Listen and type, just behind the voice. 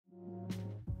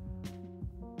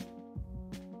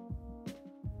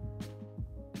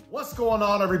What's going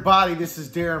on, everybody? This is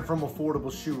Darren from Affordable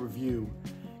Shoe Review.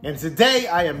 And today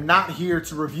I am not here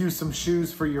to review some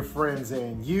shoes for your friends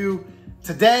and you.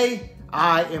 Today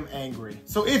I am angry.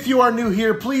 So if you are new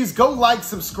here, please go like,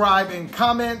 subscribe, and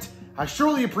comment. I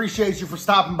surely appreciate you for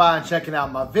stopping by and checking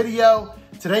out my video.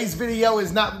 Today's video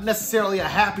is not necessarily a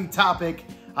happy topic.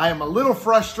 I am a little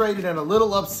frustrated and a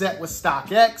little upset with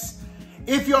StockX.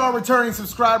 If you are a returning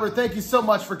subscriber, thank you so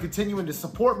much for continuing to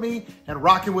support me and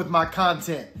rocking with my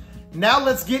content. Now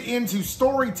let's get into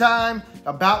story time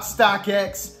about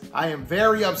StockX. I am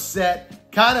very upset,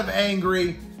 kind of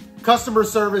angry. Customer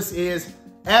service is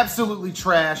absolutely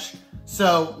trash.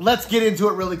 So let's get into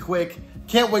it really quick.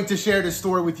 Can't wait to share this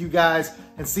story with you guys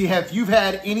and see if you've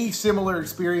had any similar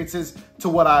experiences to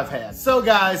what I've had. So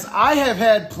guys, I have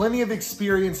had plenty of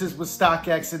experiences with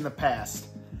StockX in the past.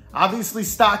 Obviously,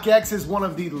 StockX is one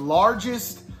of the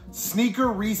largest sneaker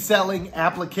reselling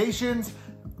applications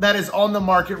that is on the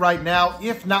market right now,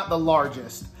 if not the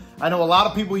largest. I know a lot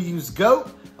of people use GOAT,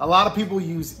 a lot of people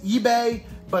use eBay,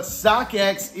 but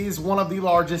StockX is one of the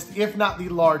largest, if not the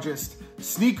largest,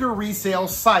 sneaker resale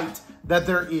site that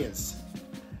there is.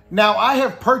 Now, I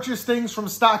have purchased things from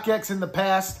StockX in the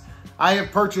past. I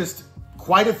have purchased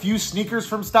quite a few sneakers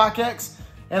from StockX,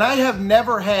 and I have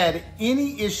never had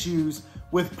any issues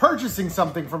with purchasing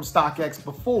something from StockX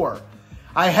before.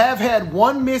 I have had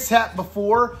one mishap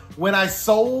before when I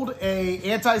sold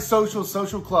a Antisocial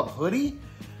Social Club hoodie.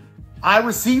 I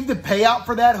received the payout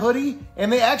for that hoodie,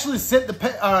 and they actually sent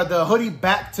the hoodie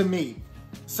back to me.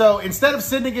 So instead of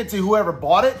sending it to whoever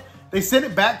bought it, they sent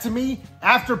it back to me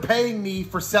after paying me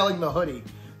for selling the hoodie.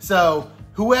 So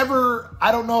whoever,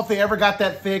 I don't know if they ever got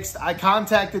that fixed. I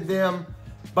contacted them,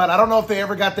 but I don't know if they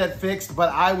ever got that fixed, but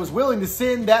I was willing to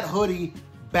send that hoodie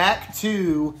back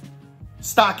to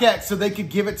StockX so they could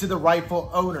give it to the rightful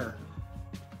owner.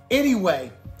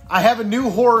 Anyway, I have a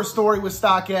new horror story with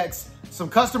StockX, some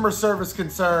customer service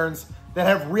concerns that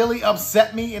have really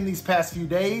upset me in these past few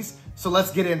days, so let's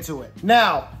get into it.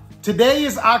 Now, today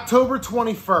is October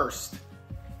 21st,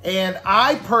 and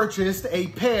I purchased a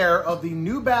pair of the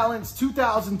New Balance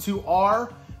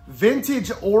 2002R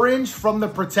Vintage Orange from the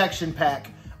Protection Pack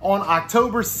on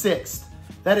October 6th.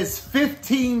 That is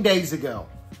 15 days ago.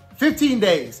 15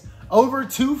 days, over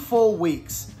 2 full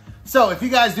weeks. So if you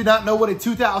guys do not know what a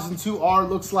 2002R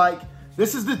looks like,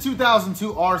 this is the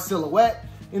 2002R silhouette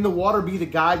in the Water Be the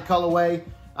Guide colorway.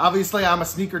 Obviously, I'm a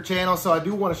sneaker channel, so I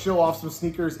do want to show off some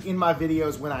sneakers in my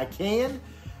videos when I can.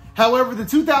 However, the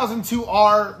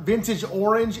 2002R Vintage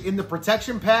Orange in the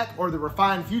Protection Pack or the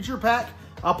Refined Future Pack,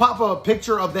 I'll pop a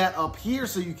picture of that up here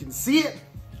so you can see it.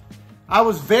 I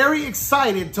was very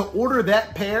excited to order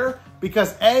that pair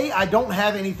because A, I don't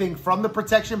have anything from the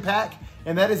Protection Pack,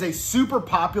 and that is a super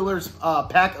popular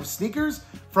pack of sneakers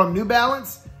from New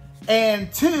Balance.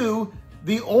 And 2,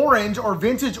 the orange or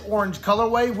vintage orange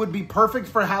colorway would be perfect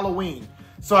for Halloween.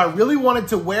 So I really wanted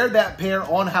to wear that pair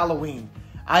on Halloween.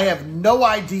 I have no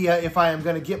idea if I am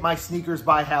gonna get my sneakers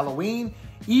by Halloween,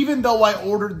 even though I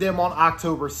ordered them on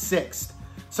October 6th.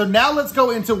 So now let's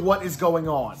go into what is going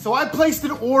on. So I placed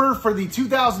an order for the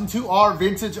 2002R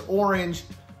Vintage Orange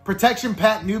Protection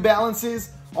Pack New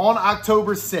Balances on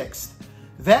October 6th.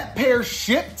 That pair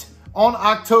shipped on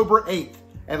October 8th.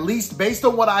 At least based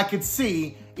on what I could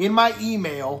see in my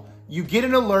email, you get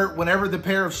an alert whenever the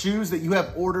pair of shoes that you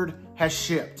have ordered has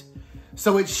shipped.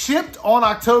 So it shipped on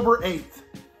October 8th.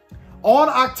 On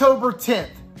October 10th,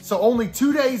 so only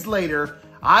 2 days later,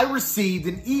 I received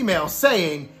an email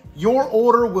saying, your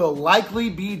order will likely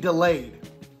be delayed.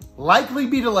 Likely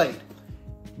be delayed.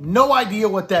 No idea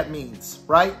what that means,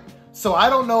 right? So I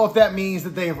don't know if that means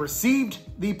that they have received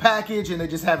the package and they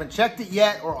just haven't checked it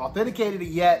yet or authenticated it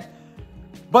yet.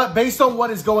 But based on what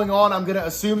is going on, I'm gonna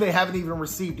assume they haven't even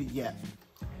received it yet.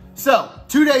 So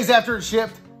 2 days after it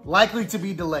shipped, likely to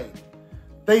be delayed.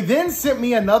 They then sent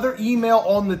me another email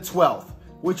on the 12th,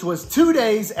 which was 2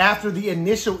 days after the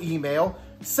initial email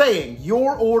saying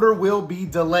your order will be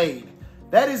delayed.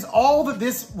 That is all that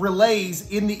this relays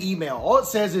in the email. All it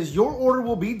says is your order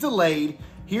will be delayed.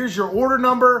 Here's your order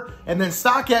number. And then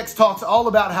StockX talks all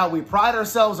about how we pride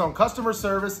ourselves on customer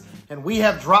service and we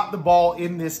have dropped the ball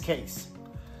in this case.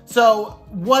 So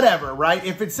whatever, right?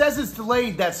 If it says it's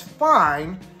delayed, that's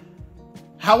fine.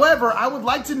 However, I would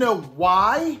like to know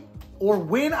why or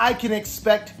when I can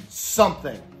expect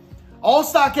something. All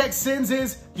StockX sends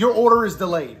is your order is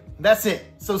delayed. That's it.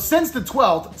 So since the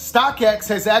 12th, StockX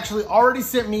has actually already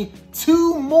sent me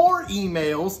 2 more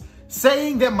emails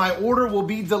saying that my order will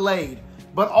be delayed.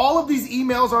 But all of these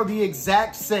emails are the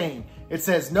exact same. It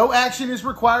says, no action is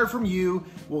required from you.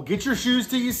 We'll get your shoes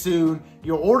to you soon.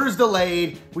 Your order's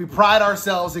delayed. We pride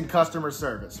ourselves in customer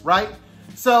service, right?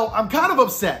 So I'm kind of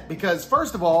upset because,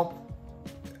 first of all,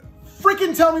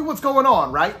 freaking tell me what's going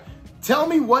on, right? Tell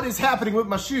me what is happening with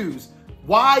my shoes.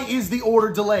 Why is the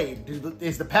order delayed?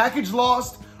 Is the package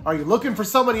lost? Are you looking for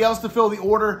somebody else to fill the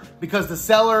order because the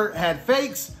seller had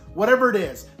fakes? Whatever it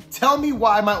is, tell me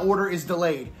why my order is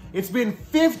delayed. It's been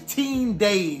 15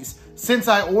 days since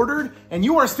I ordered, and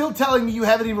you are still telling me you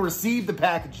haven't even received the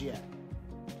package yet.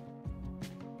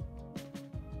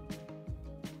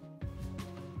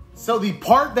 So the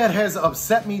part that has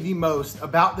upset me the most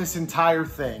about this entire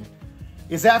thing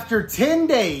is after 10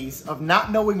 days of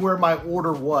not knowing where my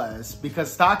order was,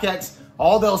 because StockX,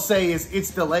 all they'll say is it's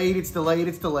delayed, it's delayed,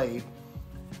 it's delayed.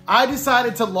 I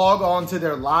decided to log on to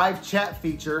their live chat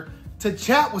feature to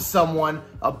chat with someone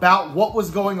about what was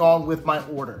going on with my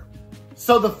order.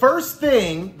 So the first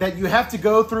thing that you have to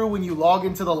go through when you log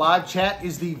into the live chat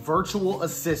is the virtual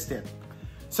assistant.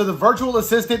 So the virtual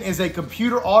assistant is a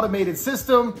computer automated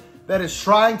system that is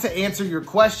trying to answer your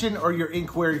question or your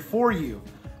inquiry for you.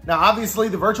 Now, obviously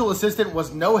the virtual assistant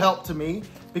was no help to me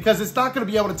because it's not going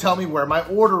to be able to tell me where my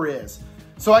order is.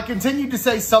 So I continued to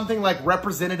say something like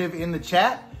representative in the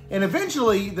chat, and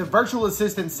eventually the virtual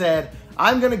assistant said,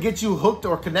 I'm going to get you hooked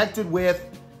or connected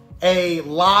with a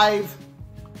live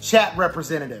chat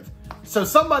representative. So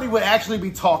somebody would actually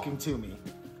be talking to me.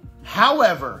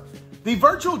 However, the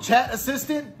virtual chat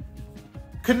assistant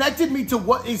connected me to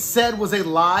what it said was a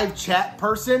live chat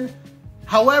person.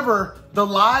 However, the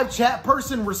live chat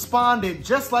person responded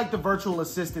just like the virtual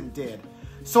assistant did.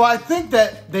 So I think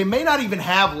that they may not even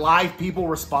have live people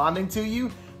responding to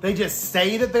you. They just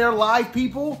say that they're live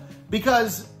people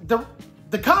because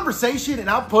the conversation, and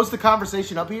I'll post the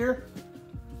conversation up here,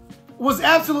 was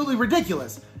absolutely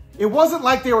ridiculous. It wasn't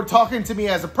like they were talking to me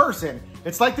as a person.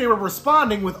 It's like they were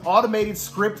responding with automated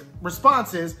script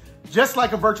responses, just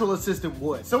like a virtual assistant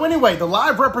would. So anyway, the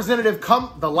live representative,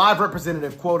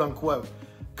 quote unquote,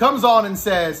 comes on and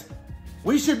says,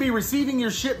 we should be receiving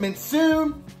your shipment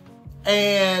soon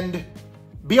and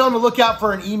be on the lookout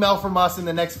for an email from us in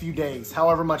the next few days,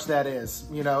 however much that is,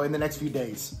 in the next few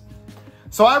days.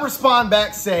 So I respond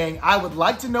back saying, I would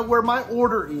like to know where my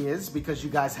order is because you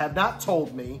guys have not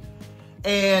told me.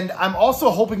 And I'm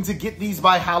also hoping to get these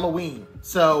by Halloween.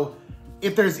 So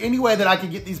if there's any way that I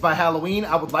could get these by Halloween,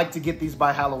 I would like to get these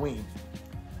by Halloween.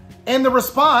 And the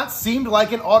response seemed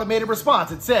like an automated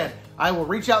response. It said, I will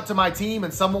reach out to my team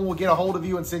and someone will get a hold of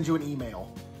you and send you an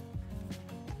email.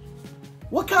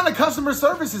 What kind of customer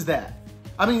service is that?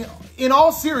 I mean, in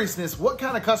all seriousness, what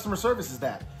kind of customer service is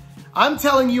that? I'm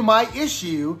telling you my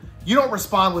issue. You don't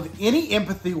respond with any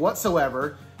empathy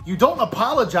whatsoever. You don't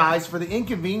apologize for the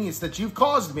inconvenience that you've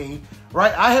caused me,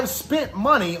 right? I have spent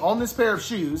money on this pair of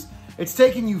shoes. It's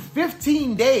taken you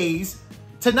 15 days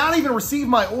to not even receive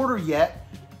my order yet.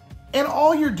 And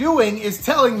all you're doing is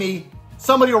telling me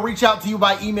somebody will reach out to you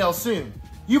by email soon.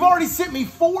 You've already sent me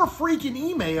 4 freaking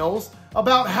emails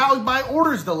about how my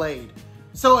order's delayed.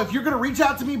 So if you're gonna reach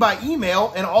out to me by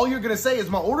email and all you're gonna say is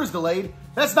my order's delayed,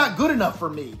 that's not good enough for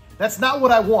me. That's not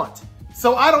what I want.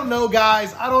 So I don't know,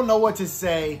 guys. I don't know what to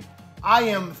say. I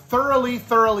am thoroughly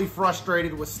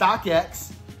frustrated with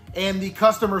StockX and the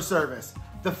customer service.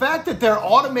 The fact that their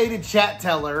automated chat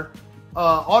teller,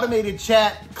 automated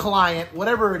chat client,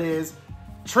 whatever it is,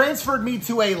 transferred me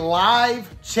to a live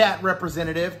chat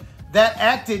representative that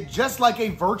acted just like a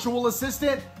virtual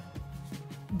assistant,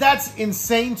 that's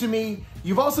insane to me.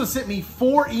 You've also sent me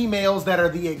 4 emails that are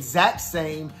the exact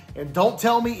same and don't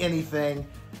tell me anything.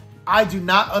 I do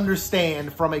not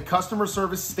understand from a customer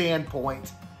service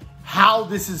standpoint how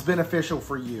this is beneficial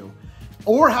for you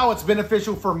or how it's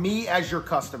beneficial for me as your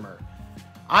customer.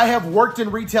 I have worked in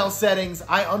retail settings.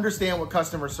 I understand what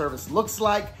customer service looks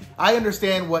like. I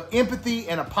understand what empathy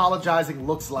and apologizing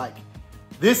looks like.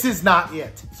 This is not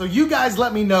it. So you guys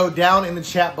let me know down in the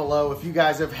chat below if you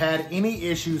guys have had any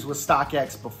issues with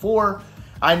StockX before.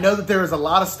 I know that there is a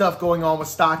lot of stuff going on with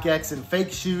StockX and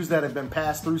fake shoes that have been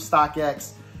passed through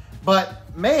StockX.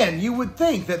 But man, you would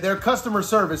think that their customer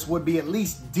service would be at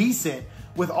least decent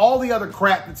with all the other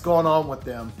crap that's going on with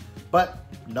them. But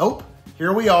nope,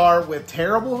 here we are with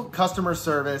terrible customer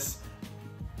service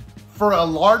for a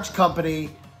large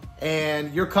company,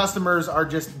 and your customers are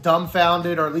just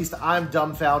dumbfounded, or at least I'm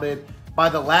dumbfounded by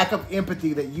the lack of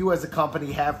empathy that you as a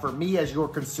company have for me as your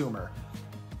consumer.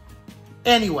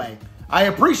 Anyway, I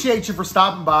appreciate you for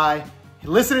stopping by,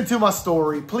 listening to my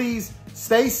story. Please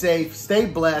stay safe, stay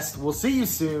blessed. We'll see you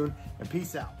soon, and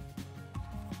peace out.